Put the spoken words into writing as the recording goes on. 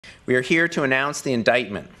We are here to announce the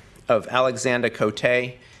indictment of Alexander Cote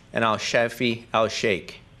and Al-Shafi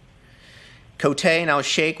al-Sheikh. Cote and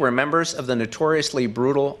al-Sheikh were members of the notoriously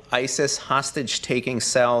brutal ISIS hostage-taking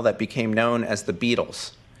cell that became known as the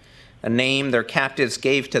Beatles, a name their captives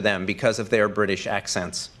gave to them because of their British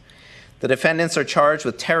accents. The defendants are charged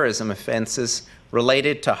with terrorism offenses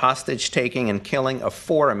related to hostage-taking and killing of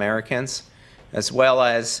 4 Americans, as well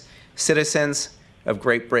as citizens of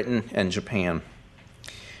Great Britain and Japan.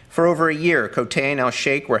 For over a year, Cote and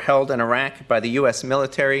al-Sheikh were held in Iraq by the U.S.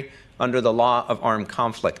 military under the law of armed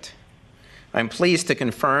conflict. I'm pleased to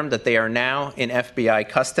confirm that they are now in FBI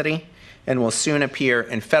custody and will soon appear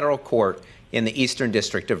in federal court in the Eastern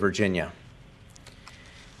District of Virginia.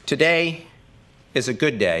 Today is a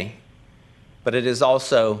good day, but it is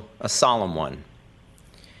also a solemn one.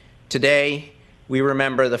 Today, we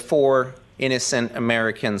remember the 4 innocent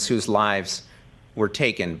Americans whose lives were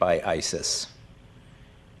taken by ISIS.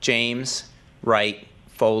 James Wright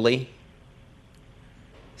Foley,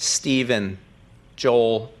 Stephen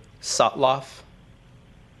Joel Sutloff,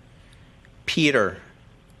 Peter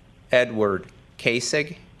Edward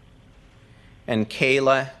Kasich, and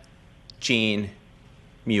Kayla Jean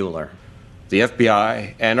Mueller. The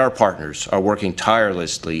FBI and our partners are working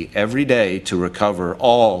tirelessly every day to recover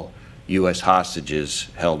all U.S. hostages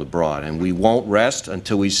held abroad, and we won't rest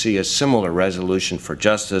until we see a similar resolution for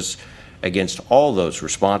justice against all those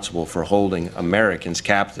responsible for holding Americans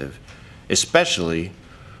captive, especially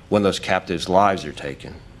when those captives' lives are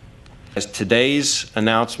taken. As today's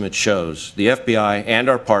announcement shows, the FBI and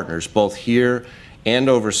our partners, both here and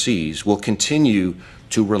overseas, will continue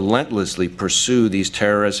to relentlessly pursue these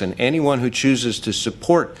terrorists and anyone who chooses to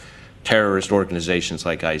support terrorist organizations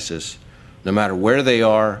like ISIS, no matter where they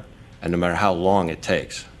are and no matter how long it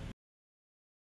takes.